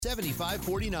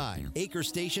$75.49. Acre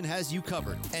Station has you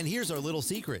covered. And here's our little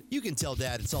secret. You can tell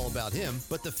Dad it's all about him,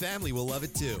 but the family will love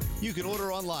it too. You can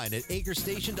order online at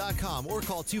acrestation.com or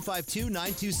call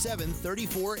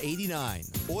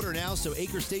 252-927-3489. Order now so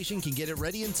Acre Station can get it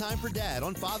ready in time for Dad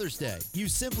on Father's Day. You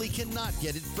simply cannot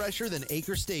get it fresher than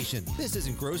Acre Station. This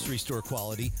isn't grocery store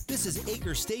quality. This is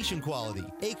Acre Station quality.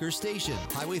 Acre Station,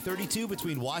 Highway 32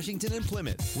 between Washington and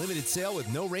Plymouth. Limited sale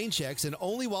with no rain checks and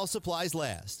only while supplies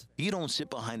last. You don't sit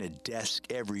behind a desk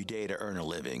every day to earn a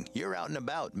living. You're out and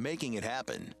about making it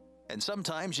happen. And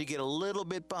sometimes you get a little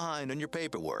bit behind on your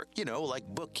paperwork, like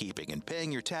bookkeeping and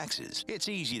paying your taxes. It's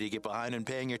easy to get behind on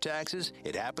paying your taxes.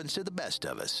 It happens to the best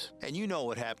of us. And you know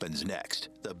what happens next.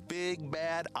 The big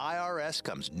bad IRS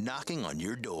comes knocking on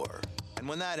your door. And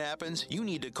when that happens, you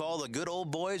need to call the good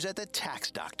old boys at the Tax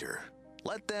Doctor.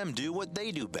 Let them do what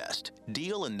they do best.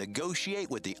 Deal and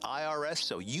negotiate with the IRS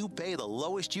so you pay the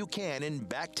lowest you can in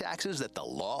back taxes that the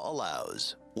law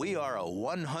allows. We are a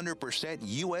 100%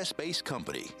 U.S.-based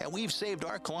company, and we've saved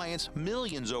our clients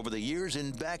millions over the years in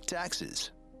back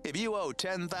taxes. If you owe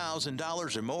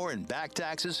 $10,000 or more in back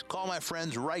taxes, call my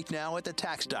friends right now at the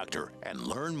Tax Doctor and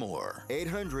learn more.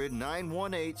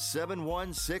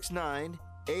 800-918-7169.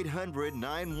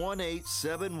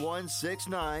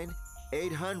 800-918-7169.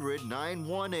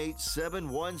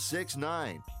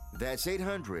 800-918-7169. That's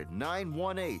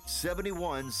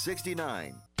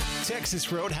 800-918-7169. Texas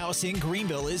Roadhouse in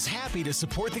Greenville is happy to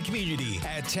support the community.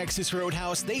 At Texas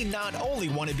Roadhouse, they not only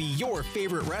want to be your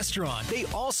favorite restaurant, they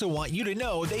also want you to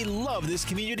know they love this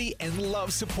community and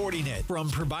love supporting it.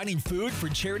 From providing food for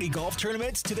charity golf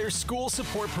tournaments to their school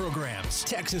support programs,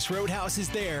 Texas Roadhouse is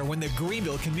there when the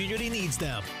Greenville community needs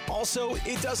them. Also,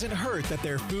 it doesn't hurt that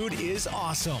their food is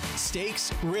awesome.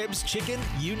 Steaks, ribs, chicken,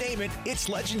 you name it, it's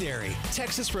legendary.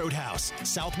 Texas Roadhouse,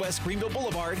 Southwest Greenville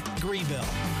Boulevard, Greenville.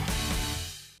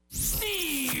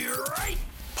 Right.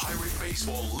 Pirate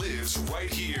baseball lives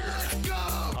right here. Go!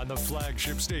 On the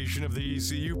flagship station of the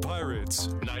ECU Pirates,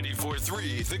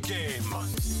 94.3 The Game.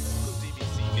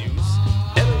 ABC News.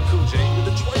 Evan Kuja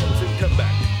with a triumphant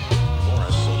comeback.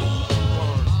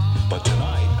 But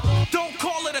tonight, don't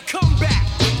call it a comeback.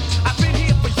 I've been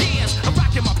here for years. I'm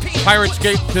rocking my pants. Pirates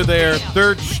get to their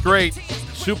third straight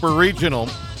Super Regional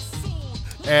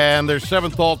and their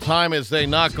seventh all-time as they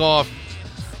knock off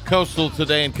Coastal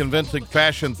today in convincing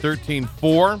fashion,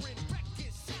 13-4.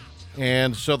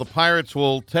 And so the Pirates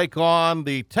will take on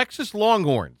the Texas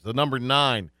Longhorns, the number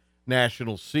 9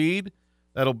 national seed.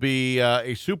 That'll be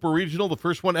a super regional, the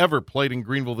first one ever played in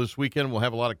Greenville this weekend. We'll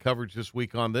have a lot of coverage this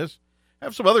week on this.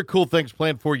 Have some other cool things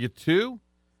planned for you, too.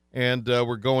 And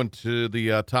we're going to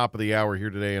the top of the hour here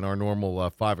today in our normal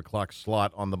 5 o'clock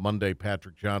slot on the Monday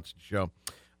Patrick Johnson Show.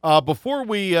 Before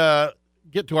we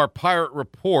get to our Pirate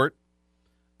Report,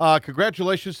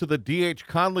 congratulations to the D.H.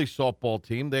 Conley softball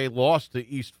team. They lost to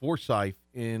East Forsyth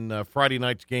in Friday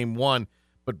night's Game 1,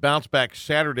 but bounced back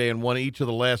Saturday and won each of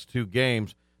the last 2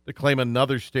 games to claim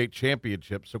another state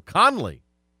championship. So Conley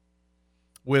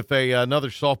with another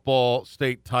softball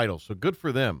state title. So good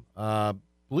for them. I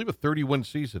believe a 30-win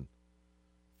season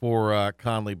for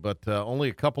Conley, but only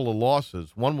a couple of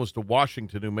losses. One was to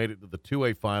Washington, who made it to the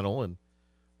 2A final, and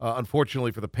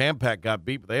unfortunately for the Pam-Pack got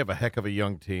beat, but they have a heck of a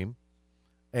young team.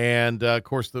 And, of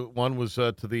course, the one was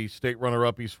to the state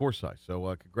runner-up, East Forsyth.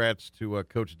 So congrats to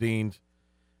Coach Deans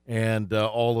and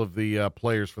all of the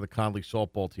players for the Conley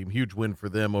softball team. Huge win for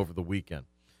them over the weekend.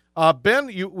 Ben,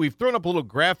 we've thrown up a little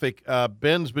graphic.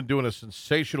 Ben's been doing a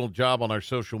sensational job on our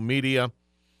social media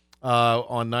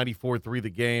on 94.3 The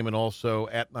Game and also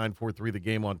at 943 The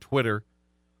Game on Twitter.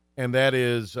 And that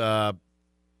is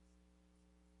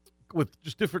with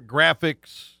just different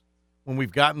graphics. When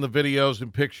we've gotten the videos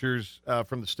and pictures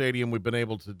from the stadium, we've been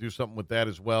able to do something with that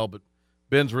as well. But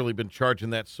Ben's really been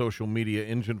charging that social media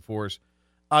engine for us.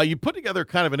 You put together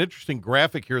kind of an interesting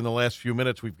graphic here in the last few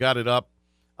minutes. We've got it up,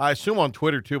 I assume on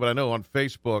Twitter too, but I know on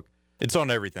Facebook. It's on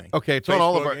everything. Okay, it's Facebook, on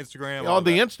all of our Instagram. On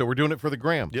the Insta, we're doing it for the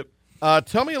Gram. Yep.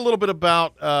 Tell me a little bit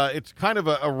about. It's kind of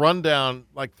a rundown,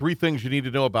 like 3 things you need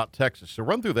to know about Texas. So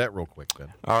run through that real quick,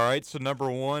 Ben. All right. So number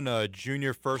 1,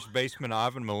 junior first baseman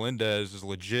Ivan Melendez is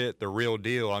legit, the real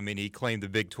deal. I mean, he claimed the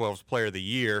Big 12's Player of the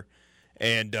Year,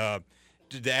 and to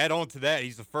add on to that,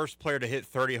 he's the first player to hit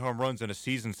 30 home runs in a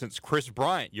season since Chris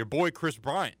Bryant, your boy Chris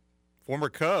Bryant, former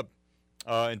Cub,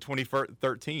 in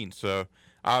 2013. So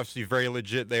obviously very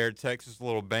legit there. Texas a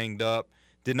little banged up.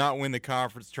 Did not win the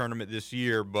conference tournament this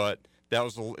year, but that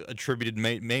was attributed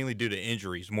mainly due to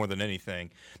injuries more than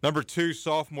anything. Number 2,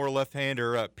 sophomore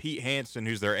left-hander Pete Hansen,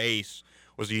 who's their ace,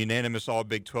 was a unanimous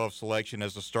All-Big 12 selection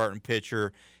as a starting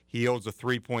pitcher. He holds a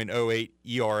 3.08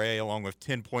 ERA along with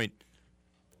 10.0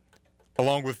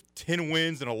 along with 10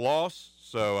 wins and a loss.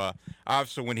 So,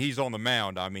 obviously, when he's on the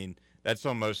mound, I mean, that's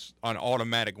almost an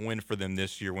automatic win for them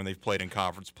this year when they've played in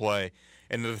conference play.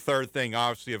 And the third thing,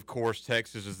 obviously, of course,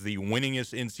 Texas is the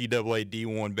winningest NCAA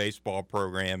D1 baseball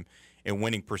program in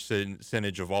winning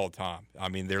percentage of all time. I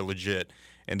mean, they're legit.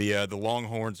 And the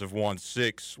Longhorns have won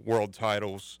 6 world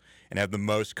titles and have the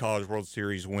most College World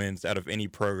Series wins out of any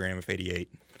program of 88.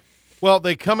 Well,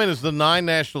 they come in as the 9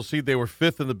 national seed. They were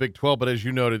 5th in the Big 12, but as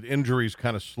you noted, injuries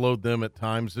kind of slowed them at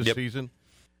times this season.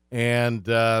 And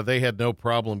they had no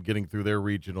problem getting through their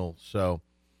regional. So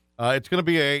it's going to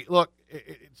be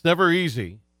it's never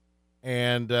easy.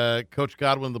 And Coach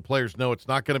Godwin and the players know it's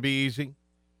not going to be easy.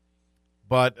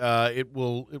 But it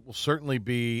will certainly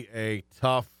be a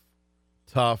tough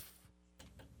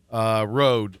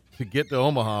road to get to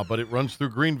Omaha, but it runs through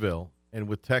Greenville. And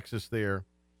with Texas there,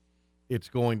 it's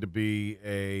going to be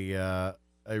a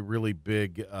really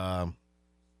big deal.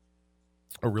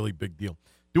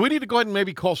 Do we need to go ahead and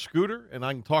maybe call Scooter and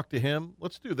I can talk to him?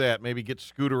 Let's do that. Maybe get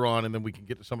Scooter on, and then we can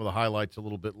get to some of the highlights a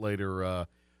little bit later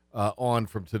on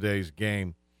from today's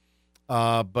game.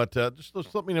 But just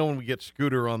let me know when we get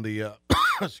Scooter on the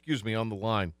on the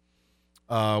line.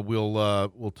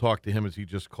 We'll talk to him as he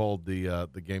just called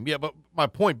the game. Yeah, but my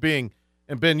point being,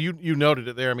 and Ben, you noted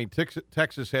it there. I mean,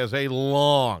 Texas has a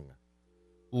long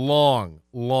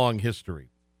history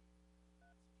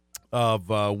of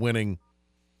winning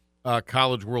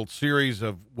College World Series,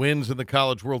 of wins in the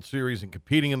College World Series and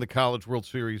competing in the College World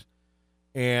Series.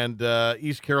 And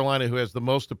East Carolina, who has the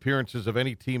most appearances of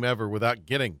any team ever without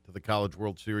getting to the College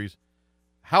World Series,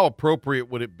 how appropriate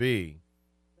would it be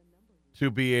to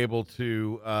be able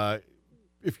to,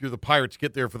 if you're the Pirates,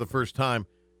 get there for the first time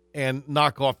and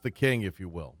knock off the king, if you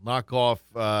will. Knock off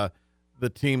the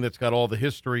team that's got all the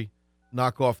history,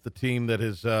 knock off the team that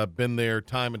has been there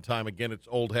time and time again. It's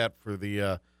old hat for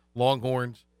the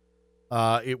Longhorns.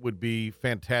 It would be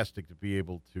fantastic to be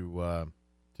able to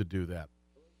do that.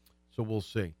 So we'll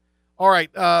see. All right,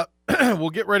 we'll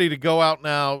get ready to go out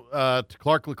now to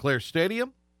Clark LeClair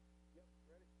Stadium,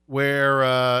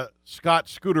 where Scott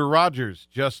Scooter Rogers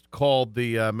just called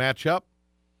the matchup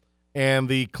and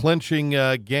the clinching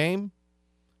game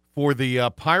for the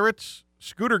Pirates.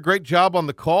 Scooter, great job on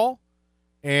the call,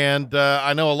 and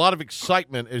I know a lot of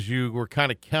excitement as you were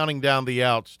kind of counting down the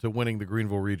outs to winning the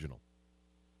Greenville Regional.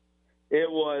 It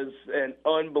was an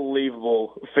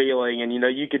unbelievable feeling, and,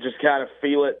 you could just kind of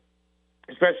feel it,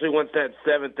 especially once that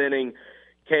 7th inning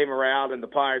came around and the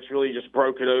Pirates really just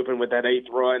broke it open with that 8th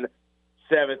run,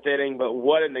 7th inning. But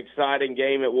what an exciting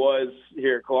game it was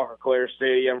here at Clark LeClair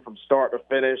Stadium from start to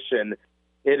finish, and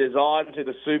it is on to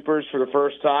the Supers for the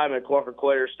first time at Clark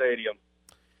LeClair Stadium.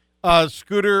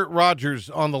 Scooter Rogers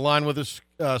on the line with us.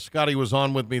 Scotty was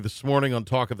on with me this morning on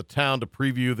Talk of the Town to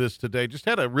preview this today. Just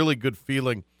had a really good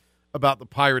feeling about the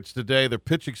Pirates today. Their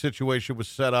pitching situation was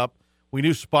set up. We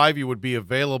knew Spivey would be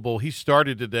available. He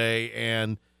started today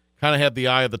and kind of had the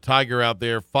eye of the tiger out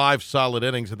there, 5 solid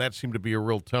innings, and that seemed to be a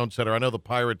real tone setter. I know the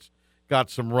Pirates got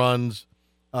some runs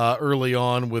early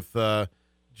on with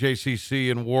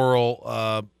JCC and Worrell,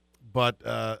 or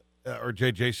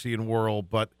JJC and Worrell,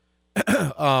 but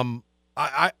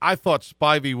I thought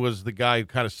Spivey was the guy who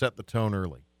kind of set the tone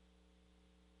early.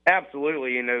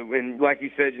 Absolutely, and like you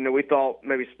said, we thought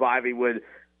maybe Spivey would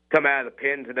come out of the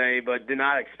pen today, but did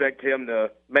not expect him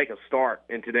to make a start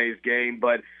in today's game.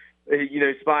 But,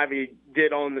 Spivey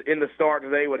did in the start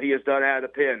today what he has done out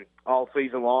of the pen all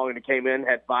season long, and he came in,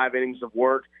 had 5 innings of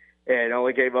work, and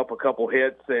only gave up a couple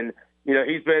hits. And,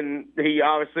 he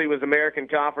obviously was American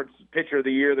Conference Pitcher of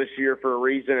the Year this year for a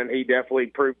reason, and he definitely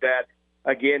proved that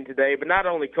again today. But not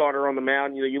only Carter on the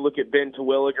mound, you look at Ben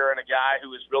Terwilliger and a guy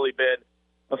who has really been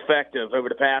effective over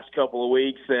the past couple of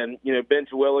weeks. And, Ben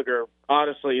Terwilliger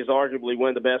honestly is arguably one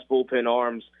of the best bullpen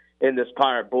arms in this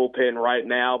Pirate bullpen right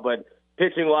now. But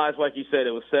pitching-wise, like you said,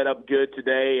 it was set up good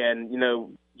today. And,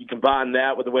 you combine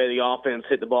that with the way the offense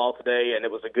hit the ball today, and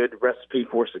it was a good recipe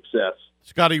for success.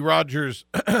 Scotty Rogers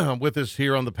with us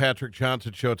here on the Patrick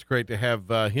Johnson Show. It's great to have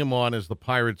him on as the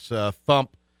Pirates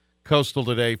thump Coastal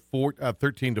today,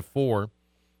 13-4.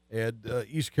 And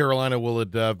East Carolina will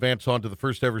advance on to the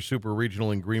first ever Super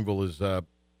Regional in Greenville, as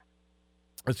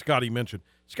Scotty mentioned.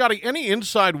 Scotty, any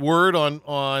inside word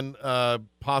on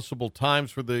possible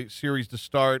times for the series to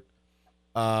start?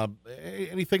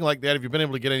 Anything like that? Have you been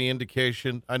able to get any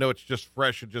indication? I know it's just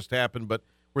fresh; it just happened, but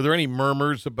were there any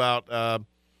murmurs about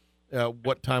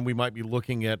what time we might be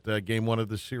looking at Game 1 of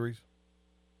this series?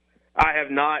 I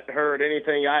have not heard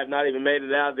anything. I have not even made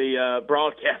it out of the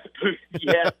broadcast booth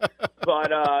yet.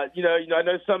 But, I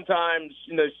know sometimes,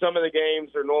 some of the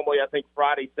games are normally, I think,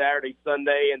 Friday, Saturday,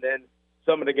 Sunday, and then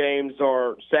some of the games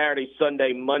are Saturday,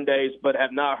 Sunday, Mondays, but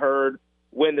have not heard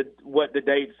what the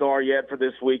dates are yet for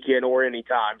this weekend or any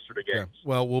times for the games. Okay.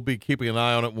 Well, we'll be keeping an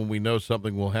eye on it. When we know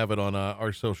something, we'll have it on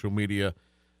our social media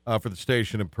for the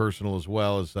station and personal, as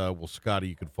well as, Scotty.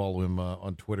 You can follow him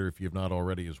on Twitter if you have not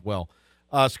already as well.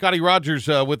 Scotty Rogers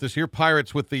with us here.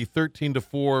 Pirates with the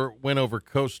 13-4 win over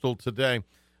Coastal today.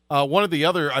 One of the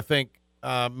other, I think,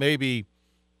 maybe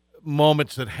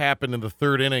moments that happened in the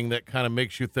third inning that kind of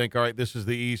makes you think, all right, this is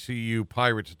the ECU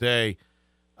Pirates day.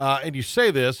 And you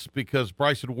say this because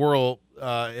Bryson Worrell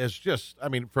is just, I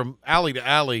mean, from alley to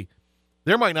alley,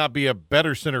 there might not be a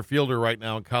better center fielder right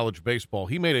now in college baseball.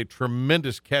 He made a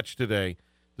tremendous catch today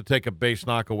to take a base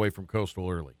knock away from Coastal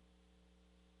early.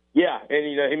 Yeah,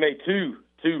 and, he made two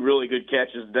really good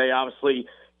catches today. Obviously,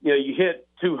 you hit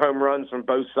 2 home runs from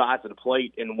both sides of the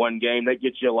plate in one game. That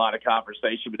gets you a lot of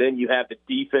conversation. But then you have the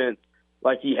defense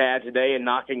like he had today and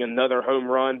knocking another home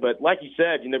run. But like you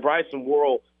said, Bryson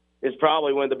Worrell is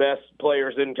probably one of the best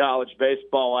players in college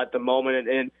baseball at the moment.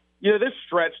 And this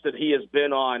stretch that he has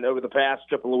been on over the past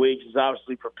couple of weeks has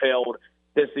obviously propelled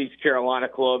this East Carolina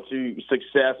club to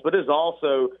success, but is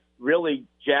also really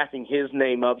jacking his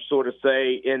name up, so to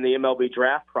say, in the MLB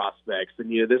draft prospects. And,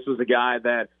 this was a guy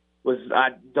that I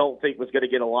don't think was going to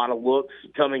get a lot of looks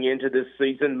coming into this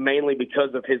season, mainly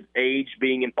because of his age,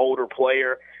 being an older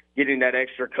player, getting that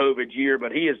extra COVID year.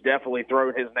 But he has definitely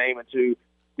thrown his name into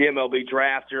the MLB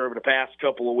draft here over the past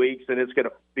couple of weeks, and it's going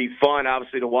to be fun,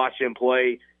 obviously, to watch him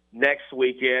play next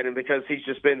weekend, and because he's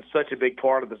just been such a big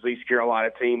part of this East Carolina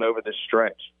team over this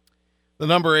stretch. The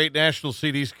number 8 national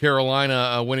seed East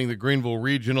Carolina winning the Greenville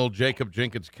Regional. Jacob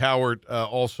Jenkins Cowart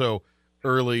also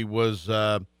early was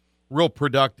real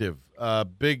productive.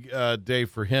 Big day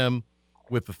for him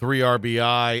with the 3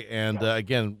 RBI, and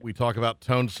again, we talk about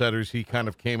tone setters. He kind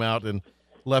of came out and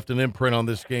left an imprint on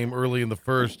this game early in the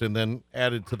first and then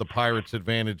added to the Pirates'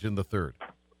 advantage in the third.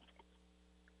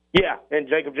 Yeah, and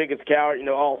Jacob Jenkins Cowart,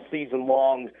 all season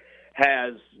long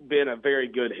has been a very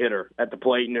good hitter at the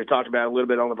plate. And they talked about it a little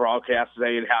bit on the broadcast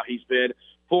today and how he's been,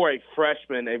 for a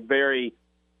freshman, a very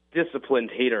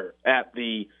disciplined hitter at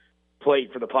the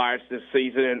plate for the Pirates this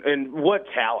season. And what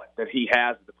talent that he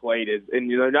has at the plate is, and,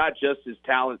 not just his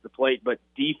talent at the plate, but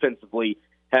defensively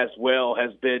as well,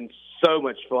 has been so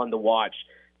much fun to watch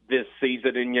this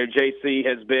season. And, JC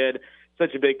has been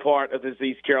such a big part of this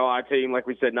East Carolina team, like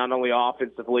we said, not only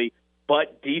offensively,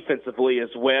 but defensively as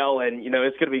well. And,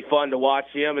 it's going to be fun to watch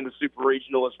him in the Super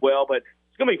Regional as well, but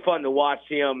it's going to be fun to watch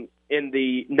him in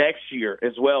the next year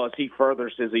as well as he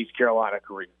furthers his East Carolina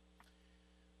career.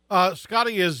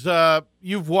 Scotty, as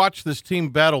you've watched this team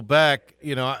battle back,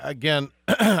 again,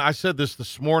 I said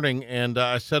this morning, and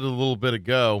I said it a little bit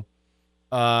ago.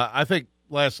 I think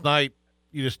last night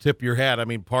you just tip your hat. I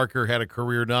mean, Parker had a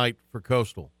career night for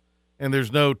Coastal, and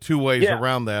there's no two ways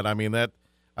around that. I mean,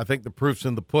 I think the proof's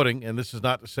in the pudding, and this is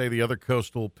not to say the other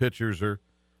Coastal pitchers are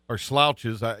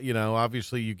slouches.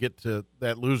 Obviously you get to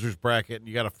that loser's bracket, and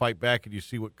you got to fight back, and you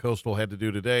see what Coastal had to do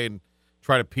today and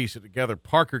try to piece it together.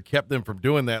 Parker kept them from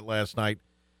doing that last night.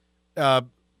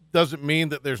 Doesn't mean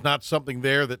that there's not something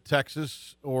there that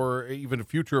Texas or even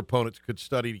future opponents could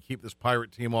study to keep this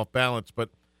Pirate team off balance. But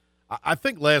I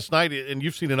think last night, and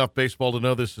you've seen enough baseball to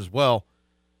know this as well,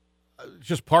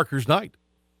 just Parker's night.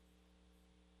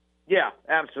 Yeah,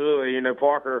 absolutely.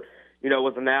 Parker,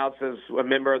 was announced as a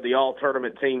member of the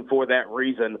all-tournament team for that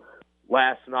reason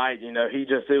last night. It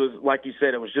was, like you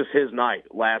said, it was just his night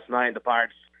last night. The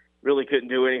Pirates really couldn't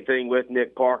do anything with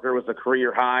Nick Parker. It was a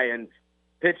career high, and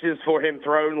pitches for him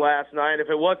thrown last night. If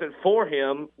it wasn't for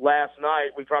him last night,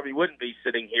 we probably wouldn't be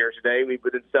sitting here today. We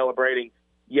would have been celebrating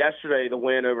yesterday the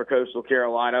win over Coastal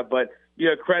Carolina. But,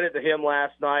 credit to him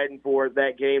last night and for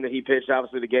that game that he pitched,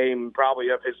 obviously the game probably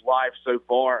of his life so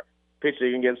far,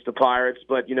 pitching against the Pirates.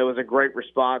 But, it was a great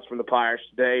response from the Pirates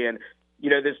today. And,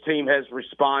 this team has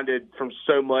responded from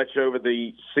so much over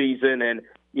the season, and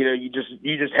you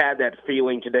just had that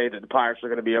feeling today that the Pirates are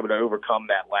going to be able to overcome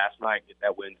that last night and get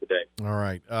that win today. All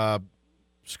right.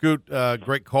 Scoot,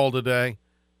 great call today,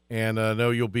 and I know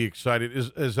you'll be excited.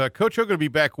 Is Coach O going to be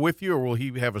back with you, or will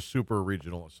he have a super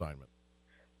regional assignment?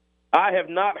 I have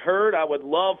not heard. I would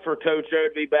love for Coach O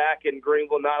to be back in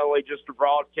Greenville, not only just for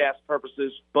broadcast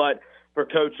purposes, but for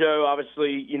Coach O,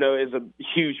 obviously, is a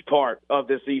huge part of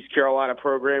this East Carolina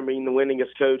program, being the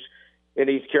winningest coach in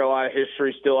East Carolina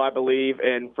history still, I believe,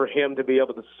 and for him to be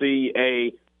able to see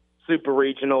a super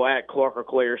regional at Clark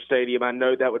LeClair Stadium, I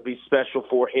know that would be special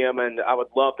for him, and I would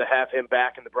love to have him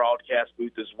back in the broadcast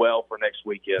booth as well for next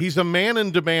weekend. He's a man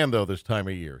in demand, though, this time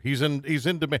of year. He's in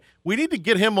demand. We need to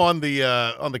get him on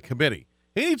the committee.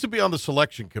 He needs to be on the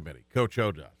selection committee, Coach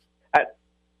O does.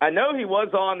 I know he was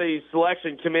on the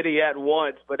selection committee at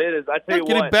once, but it is. I tell you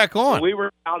Get what, him back on. When we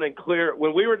were down in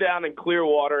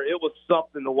Clearwater, it was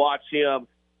something to watch him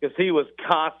because he was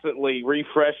constantly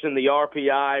refreshing the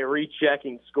RPI,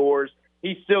 rechecking scores.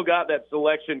 He's still got that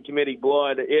selection committee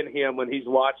blood in him when he's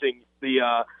watching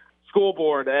the school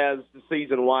board as the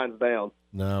season winds down.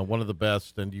 No, one of the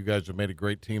best, and you guys have made a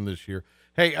great team this year.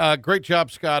 Hey, great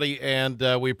job, Scotty, and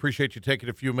we appreciate you taking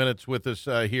a few minutes with us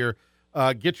here.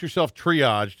 Get yourself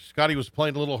triaged. Scotty was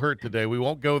playing a little hurt today. We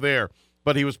won't go there,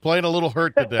 but he was playing a little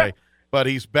hurt today. But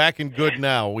he's back and good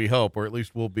now, we hope, or at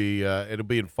least we'll be. It'll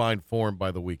be in fine form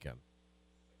by the weekend.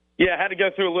 Yeah, I had to go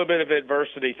through a little bit of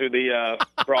adversity through the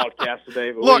broadcast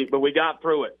today, but we got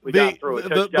through it.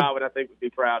 Coach Godwin, I think, would be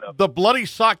proud of. The bloody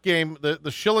sock game, the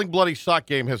Schilling bloody sock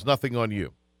game has nothing on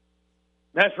you.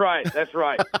 That's right. That's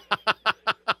right.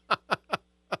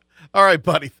 All right,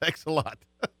 buddy. Thanks a lot.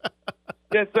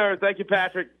 Yes, sir. Thank you,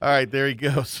 Patrick. All right, there he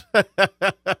goes.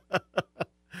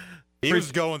 He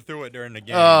was going through it during the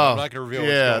game. Oh, I'm not going to reveal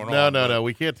what's going on. No.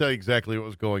 We can't tell you exactly what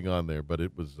was going on there, but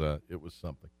it was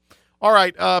something. All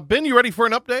right, Ben, you ready for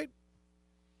an update?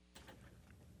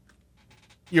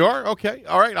 You are? Okay.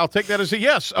 All right, I'll take that as a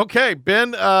yes. Okay,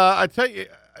 Ben, I tell you,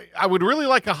 I would really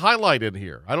like a highlight in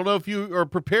here. I don't know if you are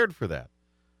prepared for that,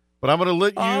 but I'm going to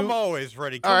let you. I'm always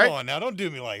ready. Come on now, don't do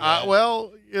me like that.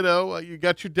 Well, you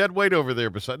got your dead weight over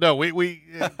there beside. No,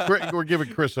 we're giving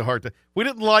Chris a hard time. If we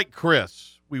didn't like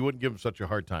Chris, we wouldn't give him such a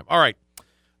hard time. All right,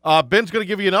 Ben's going to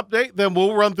give you an update. Then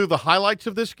we'll run through the highlights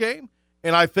of this game,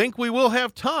 and I think we will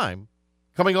have time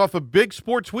coming off a big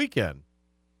sports weekend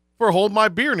for a Hold My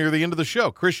Beer near the end of the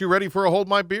show. Chris, you ready for a Hold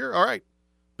My Beer? All right.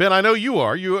 Ben, I know you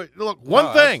are. You look,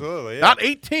 one thing. Absolutely, yeah. Not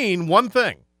 18, one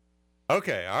thing.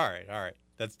 Okay, all right.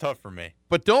 That's tough for me.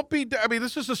 But don't be –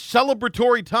 this is a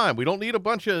celebratory time. We don't need a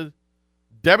bunch of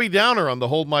Debbie Downer on the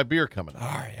Hold My Beer coming up. All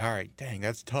right. Dang,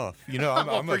 that's tough.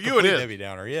 I'm for a you it is. Debbie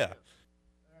Downer, yeah.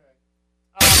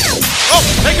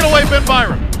 Take it away, Ben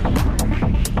Byron.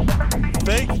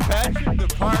 Thanks, Patrick. The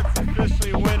Pirates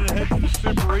officially win and head to the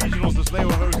Super Regionals as they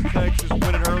will host Texas,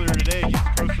 winning earlier today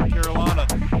against Coastal Carolina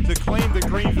to claim the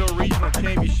Greenville Regional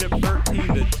Championship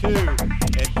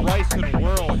 13-2. And Bryson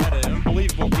Worrell had an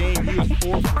unbelievable game. He was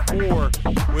 4 for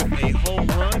 4 with a home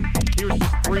run. He was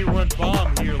just 3-run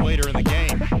bomb here later in the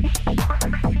game.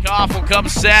 Kickoff will come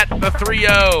set, the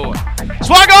 3-0.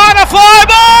 Swung on a fly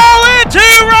ball into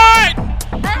right.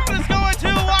 Brown is going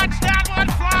to watch that one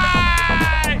fly.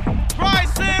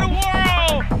 Bryson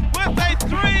Worrell with a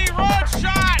 3-run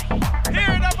shot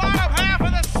here in the bottom half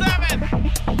of the 7th.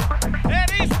 And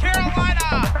East Carolina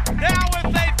now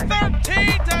with a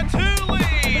 13-2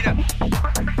 lead.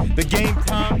 The game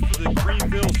time for the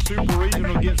Greenville Super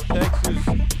Regional against Texas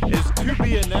is to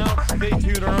be announced. Stay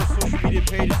tuned on our social media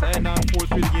pages at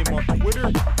 943 The Game on Twitter,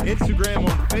 Instagram,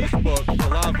 on Facebook for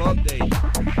live update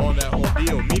on that whole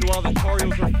deal. Meanwhile, the Tar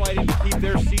Heels are fighting to keep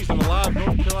their season alive.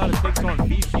 North Carolina takes on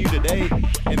VCU today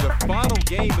in the final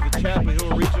game of the Chapel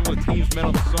Hill Regional. The teams met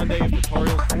on Sunday as the Tar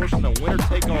Heels forcing a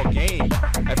winner-take-all game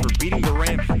after beating the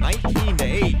Rams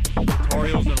 19-8. The Tar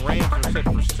Heels and Rams are set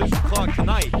for 6 o'clock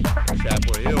tonight at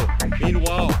Chapel Hill.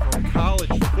 Meanwhile, from college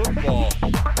football,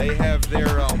 they have their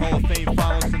Hall of Fame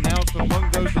finalists announced.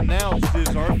 Among those announced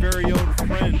is our very own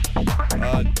friend,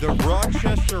 the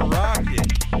Rochester Rocket.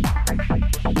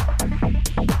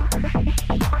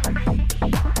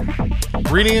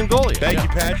 Greeny and Goliath. Thank you,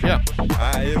 Patrick. Yeah.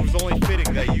 It was only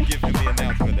fitting that you give him the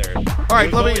announcement there. All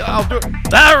right, I'll do it.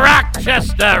 The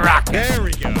Rochester Rockets. There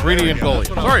we go. Greeny and Goliath.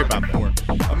 Sorry about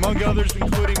that. Among others,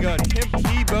 including Tim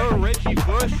Tebow, Reggie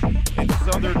Bush, and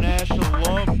Southern National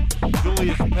alum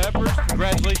Julius Peppers.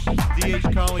 Congratulations to D.H.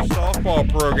 Conley softball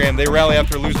program. They rally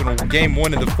after losing Game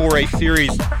 1 in the 4A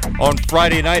series on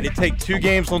Friday night. It take 2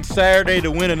 games on Saturday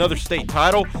to win another state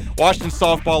title. Washington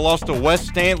softball lost to West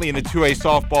Stanley in the 2A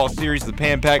softball series. The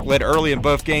Pan Pac led early in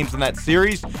both games in that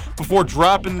series before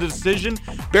dropping the decision.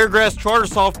 Beargrass Charter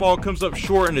softball comes up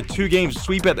short in a 2-game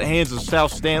sweep at the hands of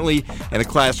South Stanley in the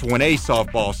Class 1A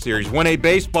softball series. 1A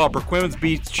baseball, Perquimans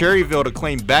beats Cherryville to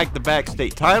claim back-to-back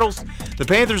state titles. The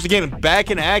Panthers again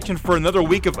back in action for another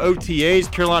week of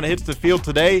OTAs. Carolina hits the field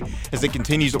today as it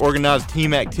continues to organize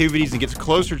team activities and gets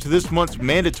closer to this month's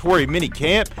mandatory mini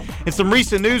camp. In some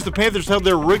recent news, the Panthers held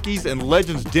their Rookies and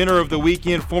Legends Dinner of the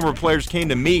weekend. Former players came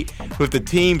to meet with the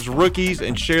team's rookies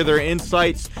and share their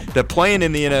insights to playing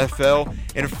in the NFL.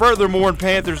 And furthermore, in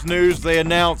Panthers news, they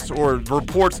announced, or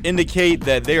reports indicate,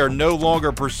 that they are no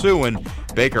longer pursuing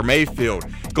Baker Mayfield.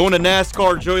 Going to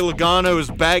NASCAR, Joey Logano is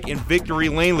back in victory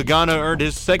lane. Logano earned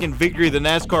his second victory of the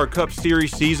NASCAR Cup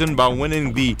Series season by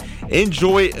winning the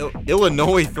Enjoy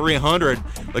Illinois 300.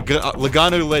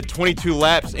 Logano led 22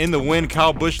 laps in the win.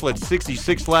 Kyle Busch led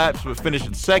 66 laps but finished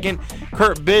in second.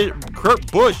 Kurt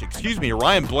Busch,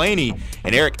 Ryan Blaney,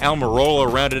 and Eric Almirola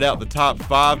rounded out the top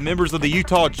 5. Members of the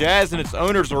Utah Jazz and its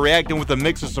owners are reacting with a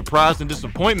mix of surprise and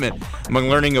disappointment among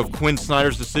learning of Quinn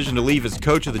Snyder's decision to leave as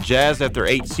coach of the Jazz after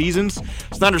 8 seasons.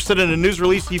 Snyder said in a news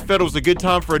release he felt it was a good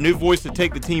time for a new voice to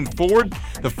take the team forward.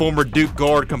 The former Duke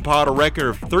guard compiled a record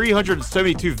of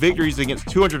 372 victories against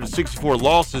 264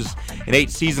 losses in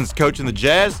 8 seasons coaching the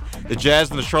Jazz. The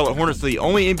Jazz and the Charlotte Hornets are the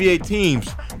only NBA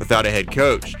teams without a head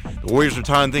coach. The Warriors are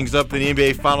tying things up in the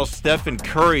NBA Finals. Stephen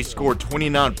Curry scored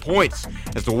 29 points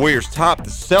as the Warriors topped the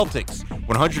Celtics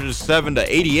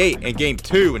 107-88 in Game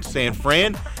 2 in San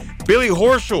Fran. Billy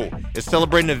Horschel is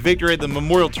celebrating a victory at the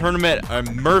Memorial Tournament at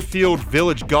Murfield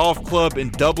Village Golf Club in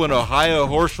Dublin, Ohio.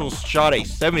 Horschel shot a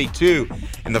 72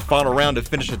 in the final round to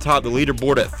finish atop the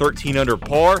leaderboard at 13 under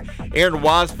par. Aaron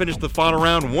Wise finished the final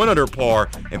round 1 under par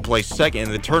and placed second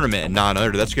in the tournament at 9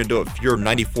 under. That's going to do it for your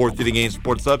 94 Through the Game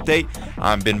Sports Update.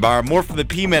 I'm Ben Byron. More from the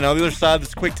P-Man on the other side of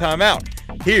this quick timeout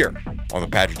here on the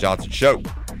Patrick Johnson Show.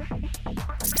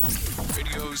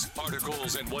 Videos,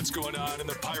 articles, and what's going on in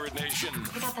the Pirate Nation.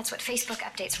 I thought that's what Facebook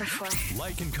updates were for.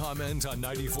 Like and comment on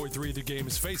 94.3 The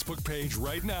Game's Facebook page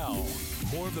right now.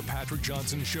 More of the Patrick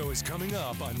Johnson Show is coming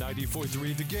up on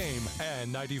 94.3 The Game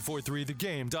and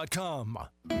 94.3thegame.com.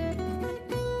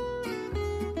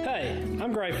 Hey,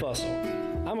 I'm Gray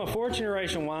Fussell. I'm a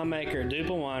fourth-generation winemaker at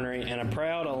Duplin Winery and a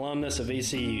proud alumnus of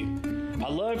ECU. I'd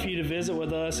love for you to visit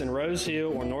with us in Rose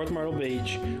Hill or North Myrtle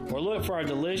Beach, or look for our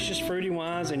delicious fruity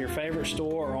wines in your favorite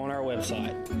store or on our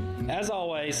website. As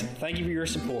always, thank you for your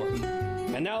support.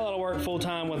 And now that I work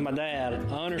full-time with my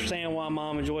dad, I understand why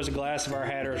Mom enjoys a glass of our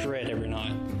Hatter's Red every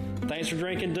night. Thanks for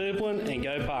drinking Duplin, and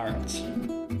go Pirates.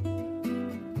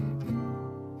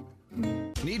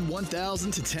 Need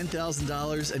 $1,000 to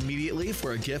 $10,000 immediately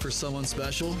for a gift for someone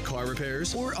special, car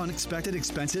repairs, or unexpected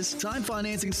expenses? Time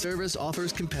Financing Service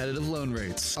offers competitive loan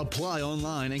rates. Apply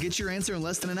online and get your answer in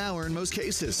less than an hour in most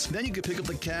cases. Then you can pick up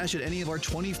the cash at any of our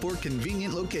 24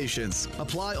 convenient locations.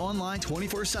 Apply online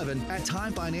 24/7 at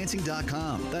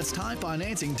timefinancing.com. That's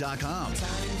timefinancing.com. Time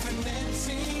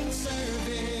Financing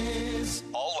Service.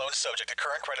 All loans subject to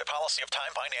current credit policy of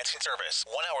Time Financing Service.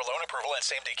 1-hour loan approval and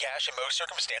same-day cash in most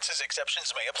circumstances.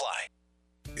 Exceptions may apply.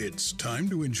 It's time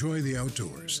to enjoy the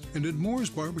outdoors. And at Moore's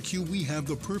Barbecue, we have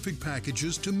the perfect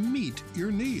packages to meet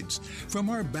your needs. From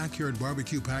our backyard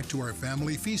barbecue pack to our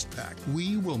family feast pack,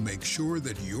 we will make sure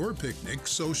that your picnic,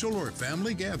 social, or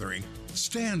family gathering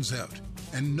stands out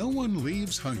and no one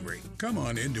leaves hungry. Come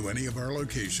on into any of our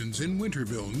locations in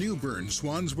Winterville, New Bern,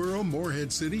 Swansboro,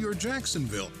 Morehead City, or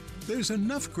Jacksonville. There's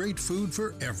enough great food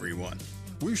for everyone.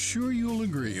 We're sure you'll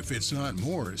agree if it's not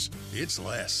Moore's, it's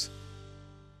less.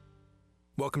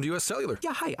 Welcome to U.S. Cellular.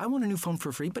 Yeah, hi. I want a new phone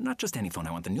for free, but not just any phone.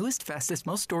 I want the newest, fastest,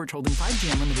 most storage holding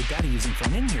 5G unlimited data using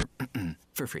phone in here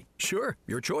for free. Sure,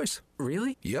 your choice.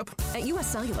 Really? Yep. At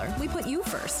U.S. Cellular, we put you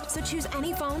first. So choose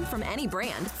any phone from any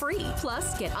brand free.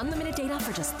 Plus, get unlimited data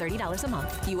for just $30 a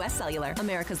month. U.S. Cellular,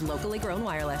 America's locally grown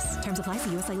wireless. Terms apply.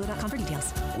 See uscellular.com for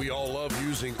details. We all love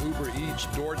using Uber Eats,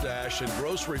 DoorDash, and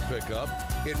grocery pickup.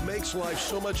 It makes life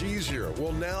so much easier.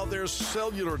 Well, now there's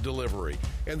cellular delivery,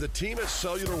 and the team at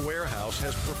Cellular Warehouse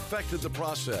has perfected the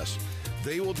process.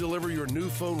 They will deliver your new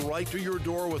phone right to your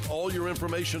door with all your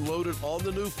information loaded on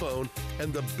the new phone.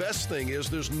 And the best thing is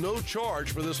there's no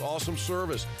charge for this awesome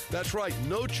service. That's right,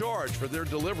 no charge for their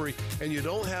delivery, and you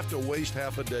don't have to waste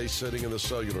half a day sitting in the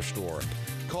cellular store.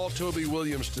 Call Toby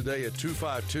Williams today at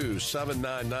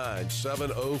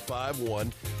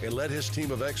 252-799-7051 and let his team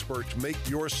of experts make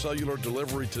your cellular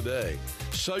delivery today.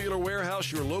 Cellular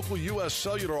Warehouse, your local U.S.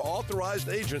 Cellular authorized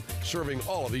agent serving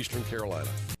all of Eastern Carolina.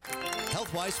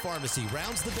 Healthwise Pharmacy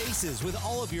rounds the bases with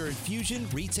all of your infusion,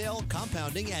 retail,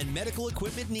 compounding, and medical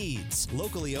equipment needs.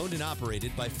 Locally owned and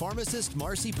operated by pharmacist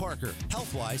Marcy Parker,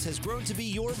 Healthwise has grown to be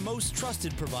your most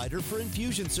trusted provider for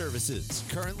infusion services.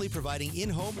 Currently providing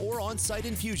in-home or on-site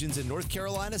infusions in North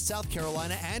Carolina, South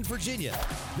Carolina, and Virginia.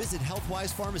 Visit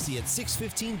Healthwise Pharmacy at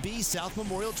 615B South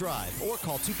Memorial Drive or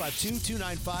call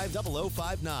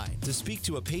 252-295-0059 to speak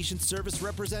to a patient service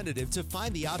representative to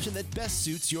find the option that best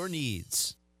suits your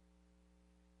needs.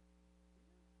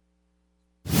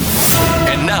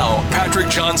 And now, Patrick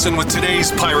Johnson with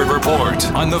today's Pirate Report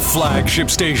on the flagship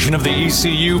station of the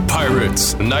ECU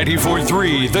Pirates,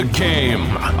 94.3 The Game.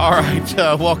 All right,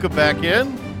 welcome back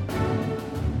in.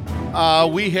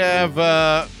 We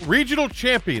have regional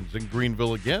champions in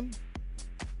Greenville again.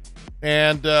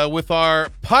 And with our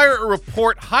Pirate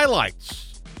Report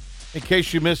highlights, in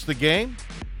case you missed the game,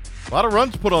 a lot of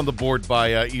runs put on the board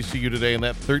by ECU today in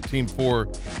that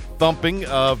 13-4 thumping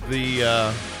of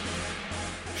the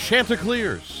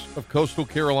Chanticleers of Coastal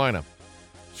Carolina.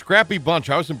 Scrappy bunch.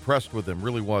 I was impressed with them,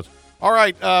 really was. All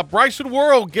right, Bryson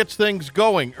Worrell gets things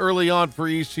going early on for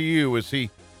ECU as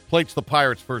he plates the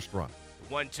Pirates' first run.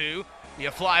 1-2. The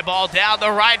fly ball down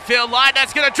the right field line.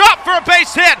 That's going to drop for a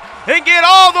base hit and get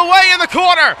all the way in the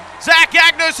corner. Zach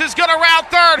Agnos is going to round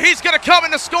third. He's going to come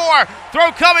in to score.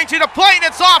 Throw coming to the plate.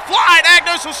 It's offline.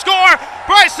 Agnos will score.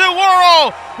 Bryson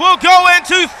Worrell will go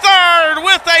into third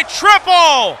with a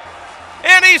triple.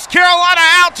 And East Carolina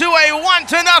out to a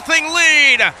 1-0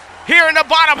 lead here in the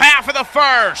bottom half of the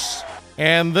first.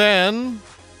 And then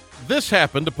this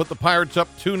happened to put the Pirates up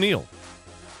 2-0.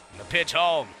 The pitch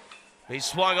home. He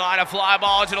swung on a fly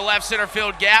ball to the left center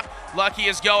field gap. Lucky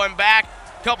is going back.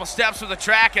 Couple steps from the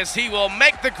track as he will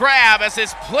make the grab, as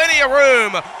there's plenty of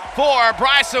room for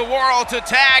Bryson Worrell to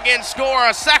tag and score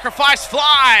a sacrifice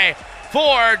fly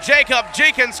for Jacob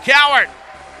Jenkins-Cowart.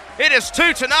 It is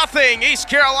 2-0. East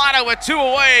Carolina with 2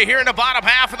 away here in the bottom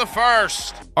half of the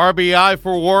first. RBI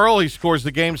for Worrell. He scores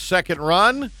the game's second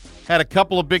run. Had a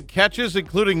couple of big catches,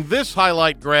 including this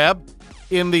highlight grab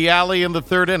in the alley in the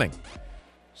third inning.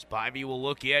 Spivey will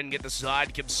look in, get the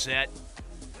side, come set,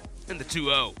 in the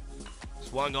 2-0.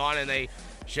 Swung on in a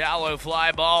shallow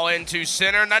fly ball into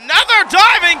center, and another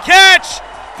diving catch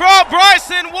from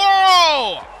Bryson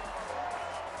Worrell.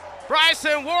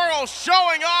 Bryson Worrell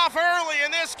showing off early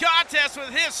in this contest with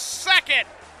his second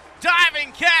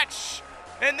diving catch,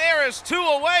 and there is 2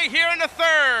 away here in the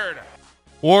third.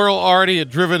 Worrell already had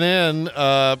driven in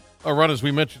a run, as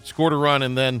we mentioned, scored a run,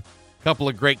 and then a couple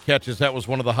of great catches. That was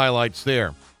one of the highlights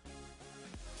there.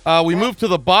 We move to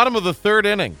the bottom of the third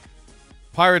inning.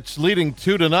 Pirates leading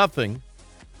 2-0.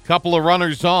 Couple of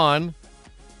runners on.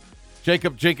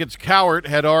 Jacob Jenkins-Cowart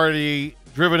had already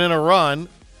driven in a run.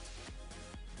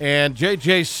 And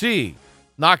JJC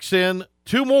knocks in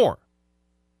 2 more.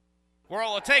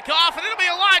 Worrell will take off, and it'll be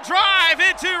a line drive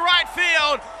into right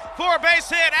field for a base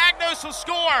hit. Agnos will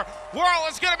score. Worrell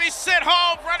is going to be sent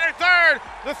home, runner third.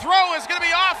 The throw is going to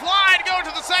be offline, going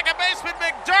to the second baseman,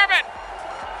 McDermott.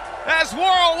 As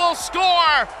Worrell will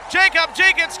score, Jacob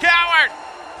Jenkins-Cowart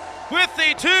with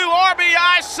the 2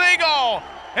 RBI single.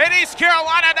 And East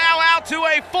Carolina now out to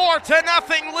a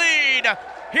 4-0 lead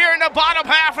here in the bottom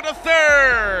half of the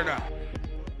third.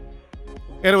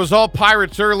 And it was all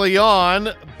Pirates early on,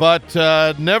 but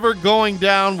never going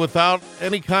down without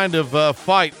any kind of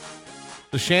fight.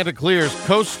 The Chanticleers.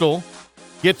 Coastal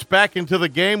gets back into the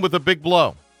game with a big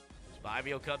blow.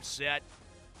 Spivey will come set.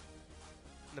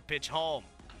 The pitch home.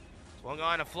 Swung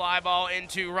on a fly ball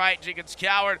into right.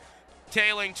 Jenkins-Cowart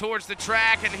tailing towards the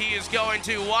track, and he is going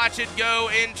to watch it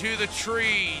go into the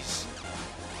trees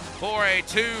for a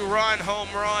 2-run home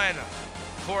run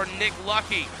for Nick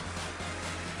Lucky.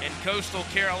 And Coastal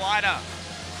Carolina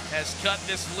has cut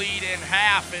this lead in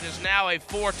half. It is now a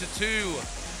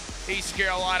 4-2 East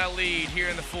Carolina lead here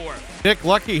in the fourth. Nick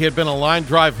Lucky had been a line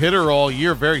drive hitter all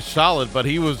year, very solid, but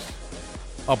he was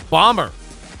a bomber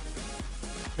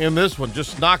in this one,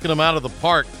 just knocking them out of the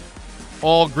park,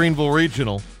 all Greenville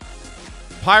Regional.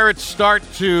 Pirates start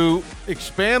to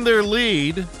expand their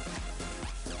lead,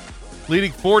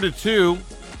 leading 4-2.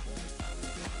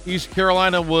 East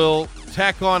Carolina will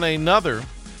tack on another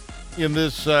in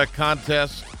this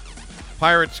contest.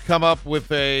 Pirates come up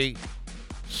with a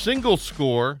single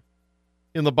score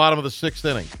in the bottom of the 6th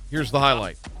inning. Here's the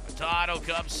highlight. Machado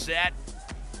comes set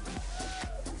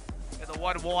in the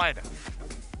 1-1.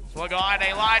 Swung on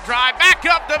a line drive back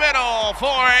up the middle for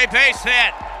a base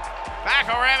hit.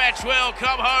 Bakarevich will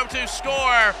come home to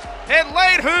score. And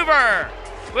Lane Hoover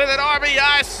with an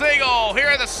RBI single here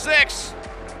in the 6th.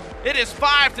 It is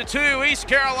 5-2 East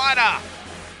Carolina.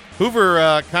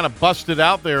 Hoover kind of busted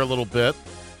out there a little bit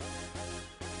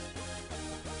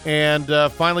and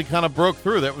finally kind of broke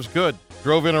through. That was good.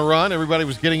 Drove in a run. Everybody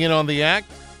was getting in on the act.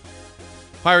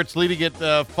 Pirates leading it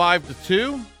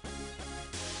 5-2.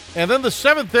 And then the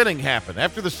 7th inning happened.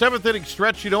 After the 7th inning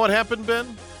stretch, you know what happened, Ben?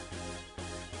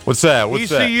 What's that?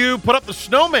 ECU put up the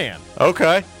snowman.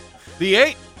 Okay. The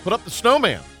 8 put up the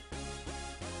snowman.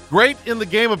 Great in the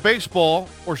game of baseball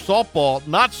or softball.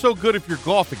 Not so good if you're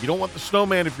golfing. You don't want the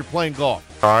snowman if you're playing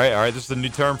golf. All right. This is a new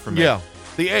term for me. Yeah.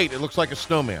 The 8, it looks like a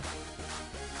snowman.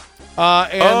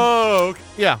 Okay.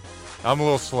 Yeah. I'm a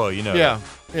little slow, you know.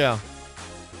 Yeah.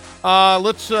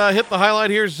 Let's hit the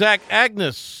highlight here. Zach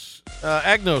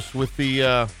Agnos with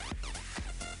the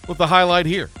highlight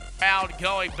here. Crowd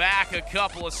going back a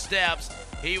couple of steps.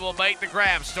 He will make the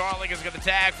grab. Starling is going to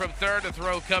tag from third. The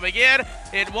throw coming in.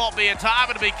 It won't be in time.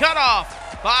 It'll be cut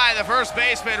off by the first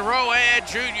baseman, Rowan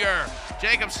Jr.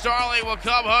 Jacob Starling will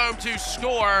come home to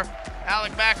score.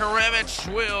 Alec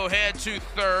Makarevich will head to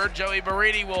third. Joey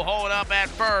Marini will hold up at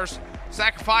first.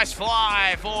 Sacrifice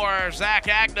fly for Zach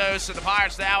Agnos, and the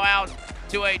Pirates now out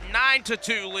to a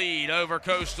 9-2 lead over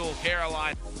Coastal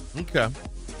Carolina. Okay.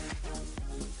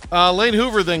 Lane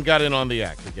Hoover then got in on the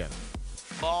act again.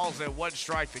 Balls and 1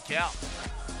 strike to count.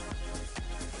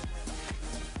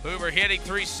 Hoover hitting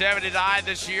 .379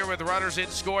 this year with runners in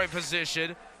scoring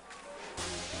position.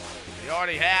 He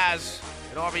already has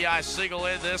an RBI single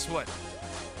in this one.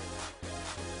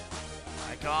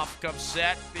 Eichhoff comes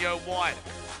set, the 0-1.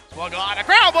 Swung on, a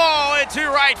ground ball into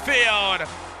right field.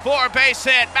 For a base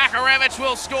hit, Makarevich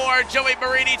will score. Joey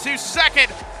Marini to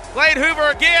second. Lane Hoover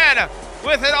again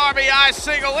with an RBI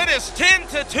single. It is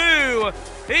 10-2,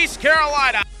 East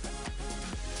Carolina.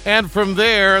 And from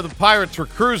there, the Pirates were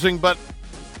cruising, but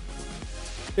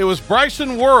it was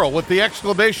Bryson Worrell with the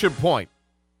exclamation point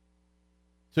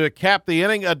to cap the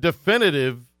inning. A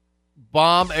definitive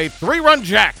bomb, a 3-run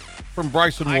jack from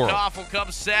Bryson Worrell. Eichhoff will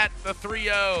come set, the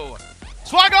 3-0.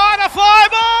 Swung on, a fly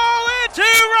ball into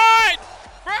right.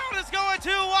 Brown is going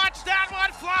to watch that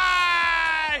one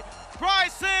fly.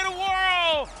 Bryson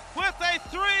Worrell with a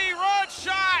 3-run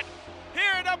shot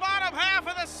here in the bottom half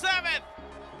of the 7th.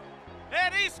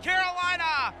 And East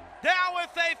Carolina down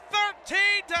with a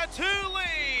 13-2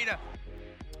 lead.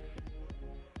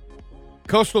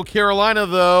 Coastal Carolina,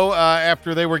 though,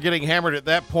 after they were getting hammered at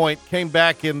that point, came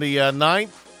back in the 9th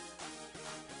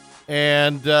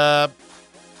and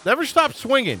never stopped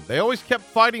swinging. They always kept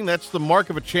fighting. That's the mark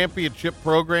of a championship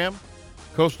program.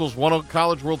 Coastal's won a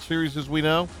College World Series, as we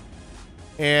know.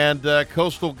 And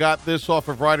Coastal got this off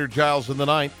of Ryder Giles in the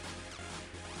 9th.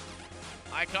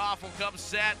 Eichhoff will come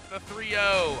set, the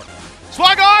 3-0.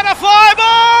 Swung on, a fly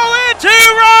ball into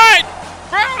right.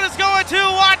 Brown is going to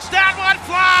watch that one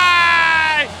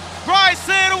fly.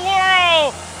 Bryson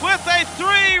Worrell with a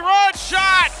 3-run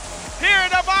shot here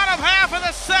in the bottom half of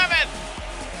the 7th.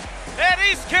 And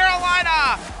East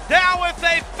Carolina down with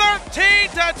a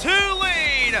 13-2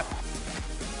 lead.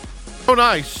 So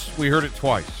nice. We heard it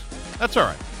twice. That's all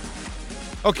right.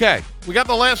 Okay, we got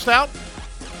the last out.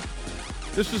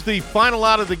 This is the final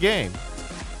out of the game.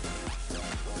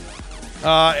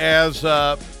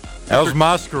 That was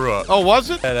my screw up. Oh, was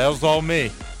it? Yeah, that was all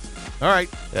me. All right.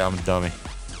 Yeah, I'm a dummy.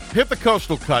 Hit the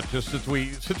Coastal cut just since we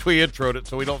introed it,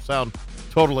 so we don't sound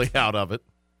totally out of it.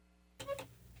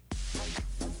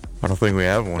 I don't think we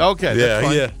have one. Okay. That's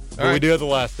fine. Yeah. But right. we do have the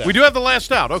last out. We do have the last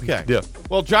out. Okay. Yeah.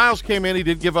 Well, Giles came in. He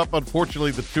did give up,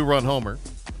 unfortunately, the 2-run homer.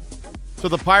 So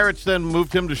the Pirates then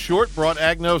moved him to short, brought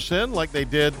Agnos in like they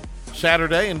did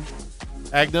Saturday, and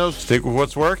Agnos stick with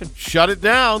what's working. Shut it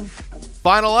down.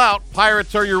 Final out.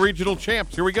 Pirates are your regional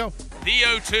champs. Here we go. The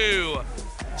 0-2.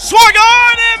 Swung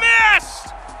on and missed.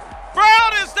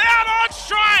 Brown is down on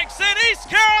strikes, and East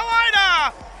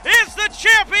Carolina is the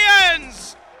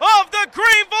champions of the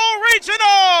Greenville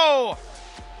Regional.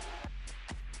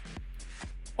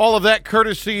 All of that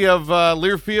courtesy of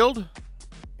Learfield,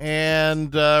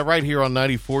 and right here on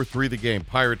 94.3 The Game.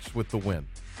 Pirates with the win.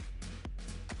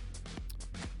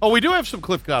 Oh, we do have some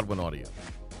Cliff Godwin audio.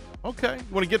 Okay.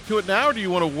 You want to get to it now, or do you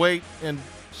want to wait and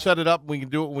set it up and we can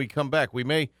do it when we come back? We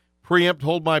may preempt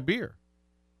Hold My Beer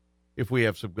if we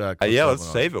have some Cliff yeah, Godwin let's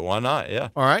audio. save it. Why not? Yeah.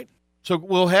 All right. So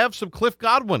we'll have some Cliff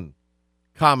Godwin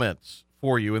comments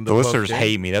for you in the listeners post-game.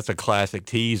 hate me. That's a classic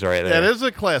tease right there. That is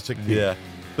a classic tease. Yeah.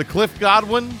 The Cliff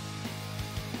Godwin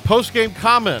post-game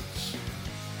comments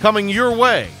coming your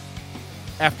way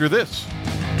after this.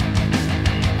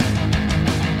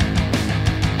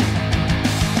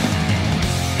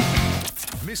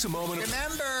 Miss a moment.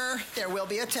 Remember, there will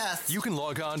be a test. You can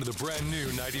log on to the brand new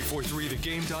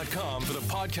 943thegame.com for the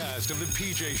podcast of the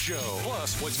PJ Show.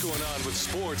 Plus, what's going on with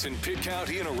sports in Pitt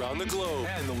County and around the globe.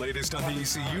 And the latest on the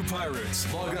ECU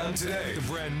Pirates. Log on today. The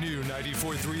brand new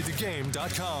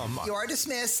 943thegame.com. You are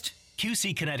dismissed.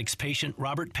 QC Kinetics patient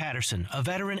Robert Patterson, a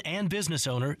veteran and business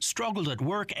owner, struggled at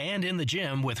work and in the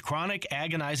gym with chronic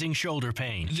agonizing shoulder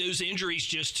pain. Those injuries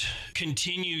just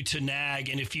continue to nag,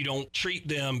 and if you don't treat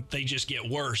them, they just get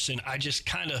worse. And I just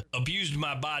kind of abused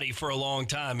my body for a long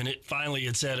time, and it finally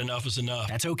had said enough is enough.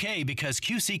 That's okay, because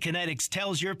QC Kinetics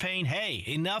tells your pain, hey,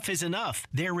 enough is enough.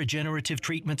 Their regenerative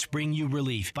treatments bring you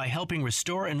relief by helping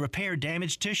restore and repair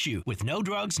damaged tissue with no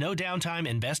drugs, no downtime,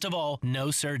 and best of all,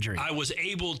 no surgery. I was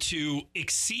able to to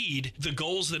exceed the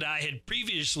goals that I had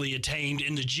previously attained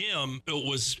in the gym, it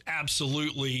was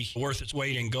absolutely worth its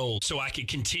weight in gold, so I could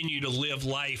continue to live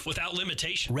life without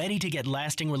limitation. Ready to get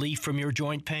lasting relief from your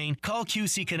joint pain? Call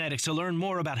QC Kinetics to learn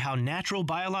more about how natural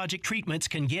biologic treatments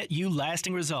can get you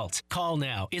lasting results. Call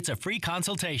now. It's a free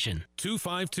consultation.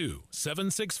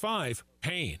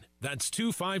 252-765-PAIN. That's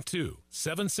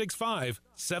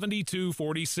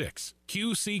 252-765-7246.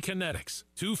 QC Kinetics.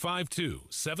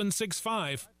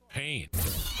 252-765-PAIN.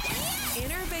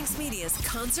 Inner Banks Media's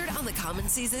Concert on the Common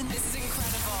season, this is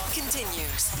incredible,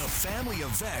 continues. The family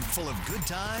event full of good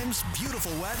times,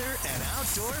 beautiful weather, and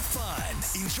outdoor fun.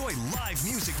 Enjoy live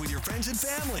music with your friends and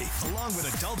family, along with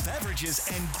adult beverages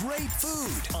and great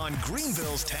food on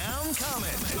Greenville's Town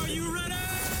Common. Are you ready?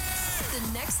 The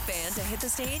next band to hit the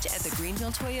stage at the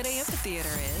Greenville Toyota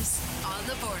Amphitheater is On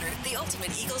the Border, the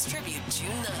Ultimate Eagles Tribute,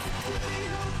 June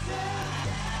 9th.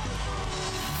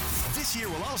 This year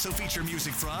will also feature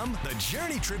music from the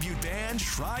Journey Tribute Band,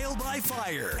 Trial by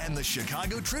Fire, and the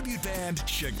Chicago Tribute Band,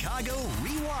 Chicago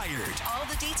Rewired. All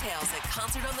the details at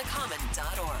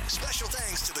concertonthecommon.org. Special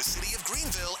thanks to the City of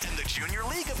Greenville and the Junior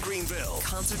League of Greenville.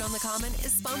 Concert on the Common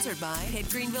is sponsored by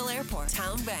Pitt Greenville Airport,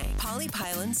 Town Bank, Polly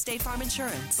Pylan State Farm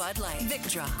Insurance, Bud Light,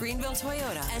 Victra, Greenville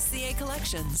Toyota, SCA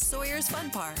Collections, Sawyer's Fun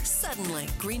Park, Suddenly,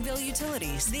 Greenville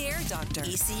Utilities, The Air Doctor,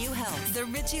 ECU Health, The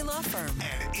Ritchie Law Firm,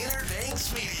 and Inner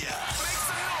Banks Media. Make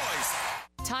some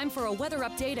noise! Time for a weather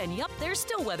update, and yup, there's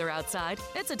still weather outside.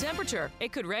 It's a temperature.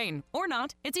 It could rain or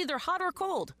not. It's either hot or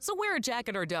cold, so wear a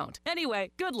jacket or don't.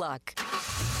 Anyway, good luck.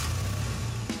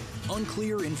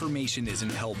 Unclear information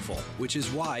isn't helpful, which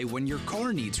is why when your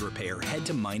car needs repair, head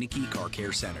to Meineke Car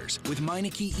Care Centers. With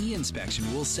Meineke e-Inspection,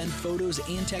 we'll send photos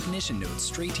and technician notes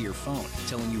straight to your phone,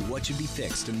 telling you what should be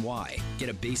fixed and why. Get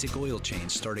a basic oil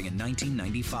change starting in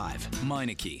 $19.95.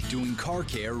 Meineke, doing car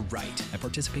care right. At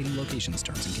participating locations,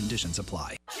 terms and conditions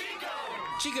apply.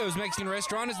 Chico's Mexican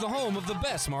Restaurant is the home of the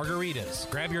best margaritas.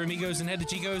 Grab your amigos and head to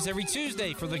Chico's every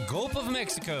Tuesday for the Gulp of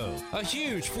Mexico, a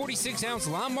huge 46-ounce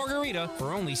lime margarita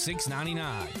for only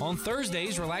 $6.99. On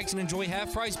Thursdays, relax and enjoy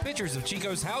half-price pitchers of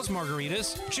Chico's house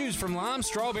margaritas. Choose from lime,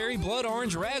 strawberry, blood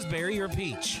orange, raspberry, or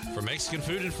peach. For Mexican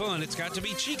food and fun, it's got to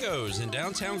be Chico's in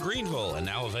downtown Greenville, and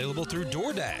now available through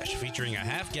DoorDash, featuring a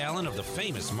half-gallon of the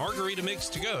famous margarita mix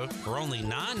to go for only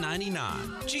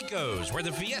 $9.99. Chico's, where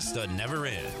the fiesta never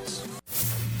ends.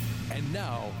 And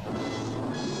now,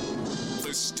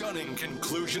 the stunning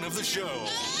conclusion of the show.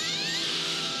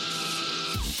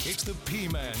 It's the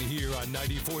P-Man here on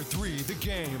 94.3 The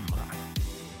Game.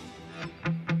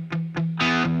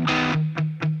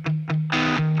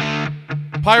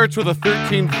 Pirates with a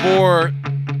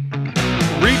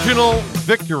 13-4 regional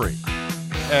victory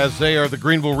as they are the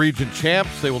Greenville Region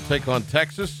champs. They will take on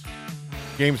Texas.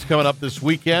 Game's coming up this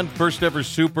weekend. First ever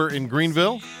Super in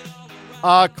Greenville.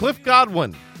 Cliff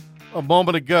Godwin, a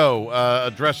moment ago,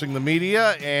 addressing the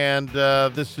media, and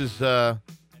this is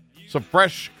some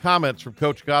fresh comments from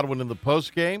Coach Godwin in the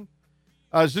postgame.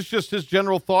 Is this just his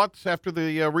general thoughts after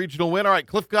the regional win? All right,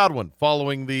 Cliff Godwin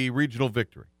following the regional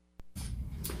victory.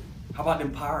 How about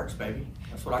them Pirates, baby?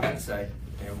 That's what I got to say.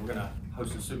 And we're going to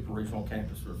host a Super Regional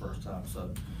campus for the first time, so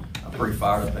I'm pretty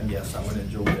fired up, and yes, I'm going to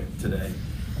enjoy it today.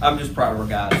 I'm just proud of our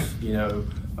guys. You know,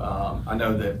 I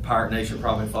know that Pirate Nation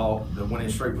probably thought the winning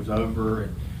streak was over,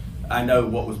 and I know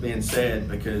what was being said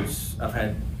because I've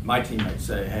had my teammates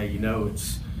say, hey,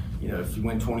 it's, if you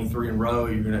win 23 in a row,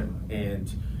 you're going to, and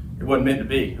it wasn't meant to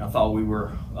be. I thought we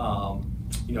were, a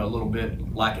little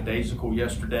bit lackadaisical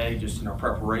yesterday just in our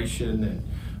preparation,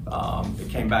 and it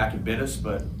came back and bit us,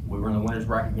 but we were in the winner's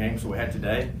bracket game, so we had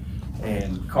today.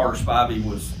 And Carter Spivey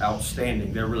was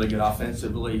outstanding. They're really good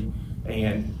offensively,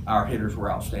 and our hitters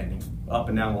were outstanding. Up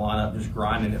and down the lineup, just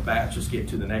grinding it back, just get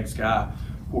to the next guy.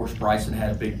 Of course, Bryson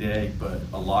had a big day, but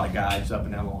a lot of guys up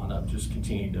and down the lineup just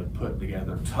continued to put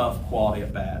together tough quality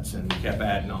at bats, and we kept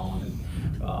adding on.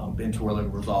 And Ben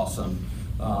Twirling was awesome.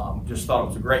 Just thought it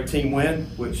was a great team win,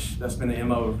 which that's been the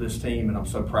MO of this team, and I'm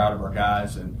so proud of our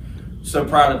guys and so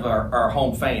proud of our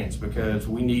home fans because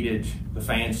we needed the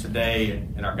fans today,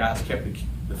 and our guys kept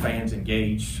the fans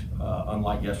engaged,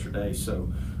 unlike yesterday.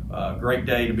 So great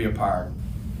day to be a Pirate.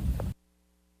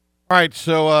 All right,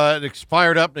 so it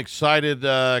expired up and excited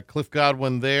Cliff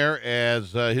Godwin there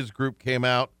as his group came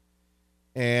out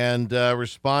and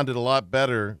responded a lot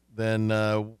better than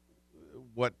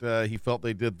what he felt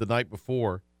they did the night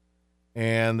before,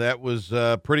 and that was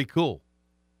pretty cool.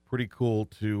 Pretty cool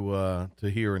to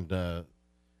hear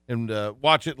and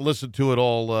watch it and listen to it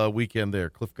all weekend there.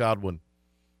 Cliff Godwin.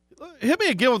 Hit me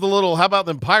again with a little, how about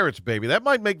them Pirates, baby? That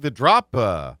might make the drop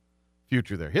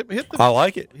future there. Hit the. I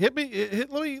like it.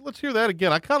 Let's hear that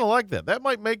again. I kind of like that. That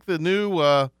might make the new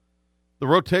the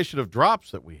rotation of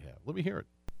drops that we have. Let me hear it.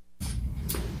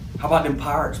 How about them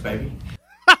Pirates, baby?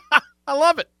 I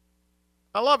love it.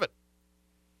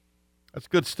 That's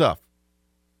good stuff.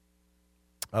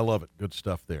 I love it. Good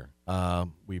stuff there.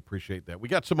 We appreciate that. We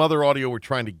got some other audio we're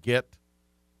trying to get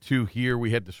to here.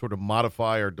 We had to sort of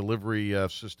modify our delivery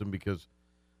system because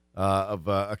of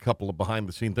a couple of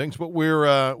behind-the-scene things, but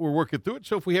we're working through it.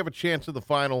 So if we have a chance in the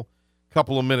final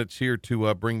couple of minutes here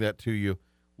to bring that to you,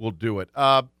 we'll do it.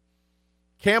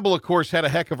 Campbell, of course, had a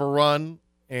heck of a run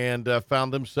and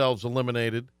found themselves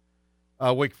eliminated.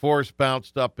 Wake Forest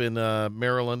bounced up in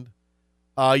Maryland.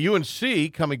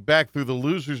 UNC coming back through the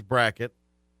losers bracket,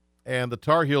 and the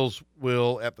Tar Heels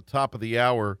will, at the top of the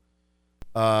hour,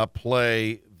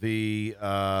 play the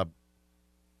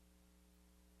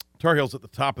Tar Heels at the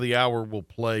top of the hour will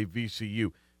play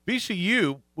VCU.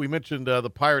 VCU, we mentioned the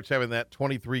Pirates having that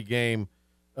 23-game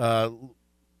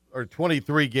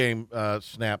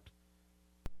snapped,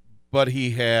 but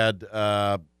he had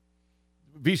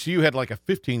VCU had like a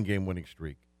 15-game winning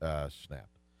streak snapped.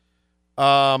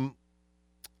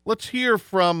 Let's hear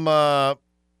from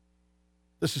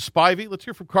this is Spivey. Let's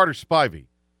hear from Carter Spivey,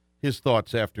 his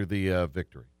thoughts after the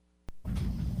victory.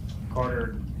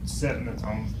 Carter, setting the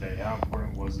tone today, how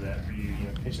important was that for you?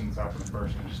 Pitching the top of the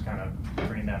first and just kind of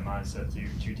bringing that mindset to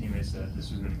your teammates that this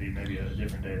was going to be maybe a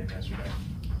different day than yesterday?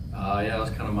 Yeah, that was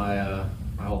kind of my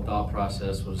whole thought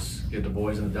process was get the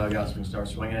boys in the dugout so we can start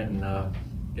swinging it and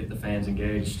get the fans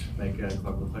engaged, make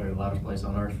Clarksville Player the loudest place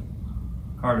on earth.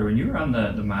 Carter, when you were on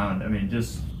the mound, I mean,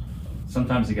 just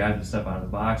sometimes the guys would step out of the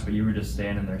box, but you were just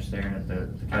standing there staring at the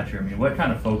catcher. I mean, what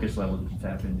kind of focus level did you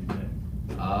tap into today?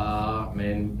 I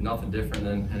mean, nothing different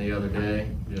than any other day.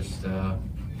 Just try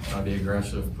to be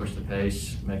aggressive, push the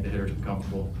pace, make the hitters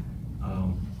comfortable.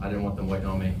 I didn't want them waiting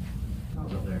on me. I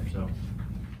was up there, so.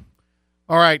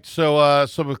 All right, so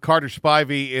with Carter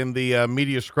Spivey in the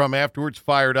media scrum afterwards,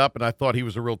 fired up, and I thought he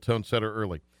was a real tone setter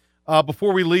early.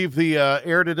 Before we leave the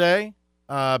air today,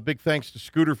 big thanks to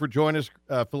Scooter for joining us,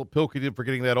 Philip Pilkington for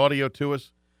getting that audio to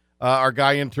us, our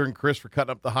guy intern Chris for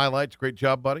cutting up the highlights. Great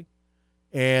job, buddy.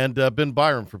 And Ben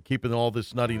Byram for keeping all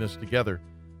this nuttiness together.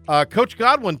 Coach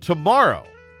Godwin tomorrow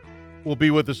will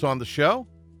be with us on the show,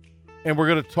 and we're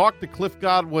going to talk to Cliff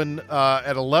Godwin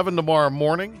at 11 tomorrow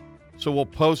morning. So we'll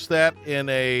post that in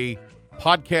a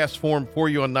podcast form for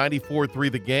you on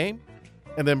 94.3 The Game,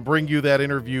 and then bring you that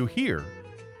interview here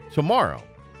tomorrow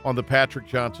on the Patrick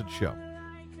Johnson Show.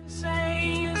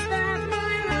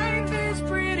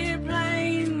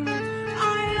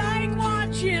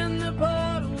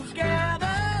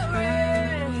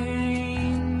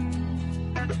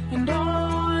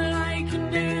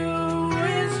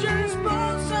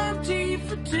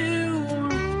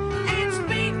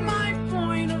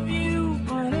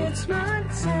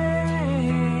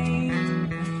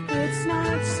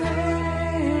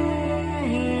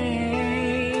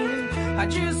 I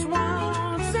just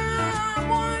want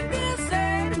someone to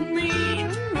say to me,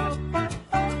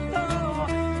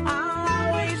 I'll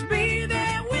always be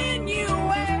there when you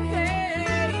wait.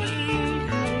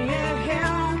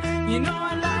 You know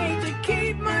I like to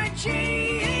keep my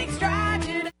cheeks dry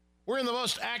today. We're in the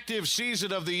most active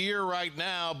season of the year right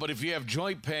now, but if you have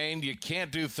joint pain, you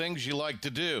can't do things you like to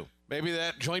do. Maybe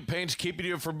that joint pain's keeping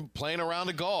you from playing a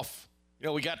round of golf. You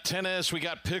know, we got tennis, we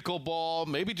got pickleball,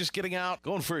 maybe just getting out,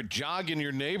 going for a jog in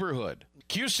your neighborhood.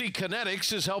 QC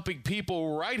Kinetics is helping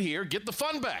people right here get the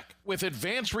fun back with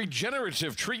advanced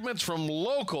regenerative treatments from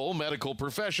local medical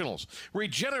professionals.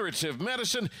 Regenerative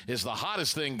medicine is the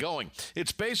hottest thing going.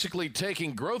 It's basically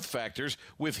taking growth factors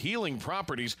with healing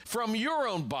properties from your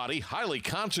own body, highly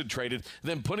concentrated,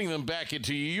 then putting them back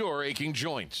into your aching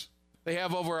joints. They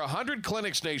have over 100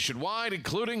 clinics nationwide,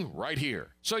 including right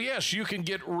here. So yes, you can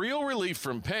get real relief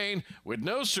from pain with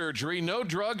no surgery, no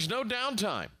drugs, no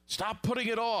downtime. Stop putting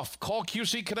it off. Call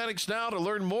QC Kinetics now to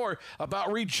learn more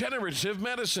about regenerative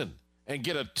medicine and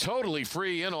get a totally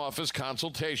free in-office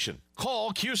consultation.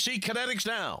 Call QC Kinetics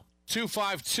now.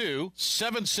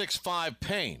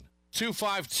 252-765-PAIN.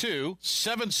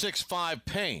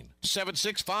 252-765-PAIN.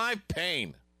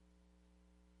 765-PAIN.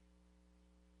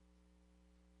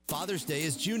 Father's Day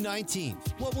is June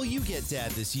 19th. What will you get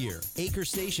Dad this year? Acre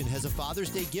Station has a Father's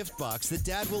Day gift box that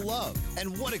Dad will love.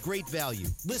 And what a great value.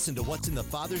 Listen to what's in the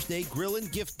Father's Day Grill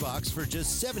and Gift Box for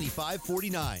just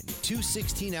 $75.49. 2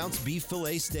 16-ounce beef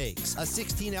filet steaks, a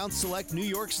 16-ounce select New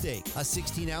York steak, a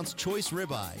 16-ounce choice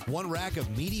ribeye, 1 rack of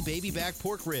meaty baby back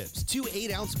pork ribs, 2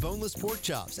 8-ounce boneless pork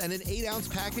chops, and an 8-ounce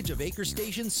package of Acre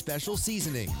Station special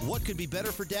seasoning. What could be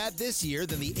better for Dad this year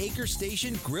than the Acre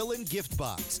Station Grill and Gift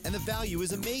Box? And the value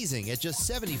is amazing at just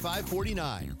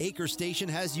 $75.49. Acre Station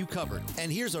has you covered.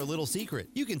 And here's our little secret.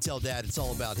 You can tell Dad it's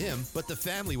all about him, but the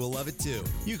family will love it too.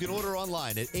 You can order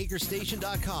online at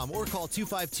acrestation.com or call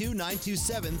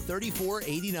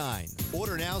 252-927-3489.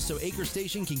 Order now so Acre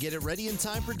Station can get it ready in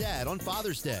time for Dad on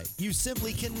Father's Day. You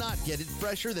simply cannot get it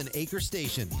fresher than Acre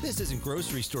Station. This isn't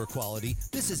grocery store quality.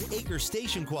 This is Acre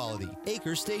Station quality.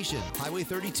 Acre Station, Highway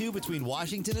 32 between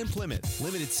Washington and Plymouth.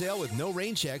 Limited sale with no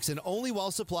rain checks and only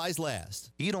while supplies last.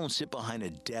 You don't sit behind a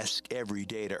desk every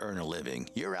day to earn a living.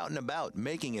 You're out and about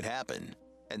making it happen.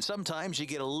 And sometimes you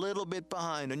get a little bit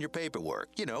behind on your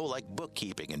paperwork, like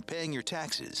bookkeeping and paying your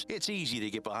taxes. It's easy to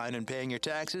get behind on paying your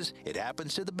taxes. It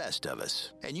happens to the best of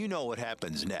us. And you know what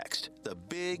happens next. The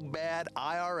big bad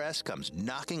IRS comes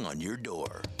knocking on your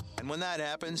door. And when that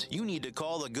happens, you need to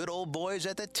call the good old boys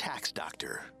at the Tax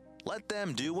Doctor. Let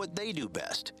them do what they do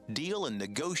best. Deal and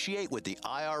negotiate with the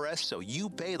IRS so you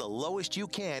pay the lowest you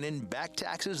can in back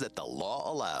taxes that the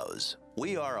law allows.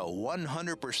 We are a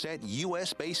 100%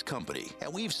 U.S.-based company,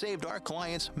 and we've saved our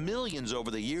clients millions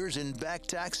over the years in back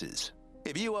taxes.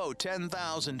 If you owe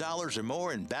 $10,000 or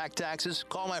more in back taxes,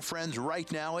 call my friends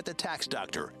right now at the Tax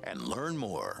Doctor and learn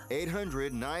more.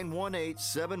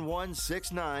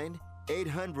 800-918-7169.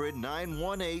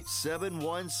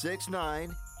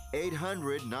 800-918-7169.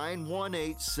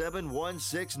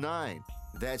 800-918-7169.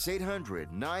 That's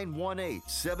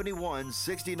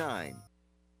 800-918-7169.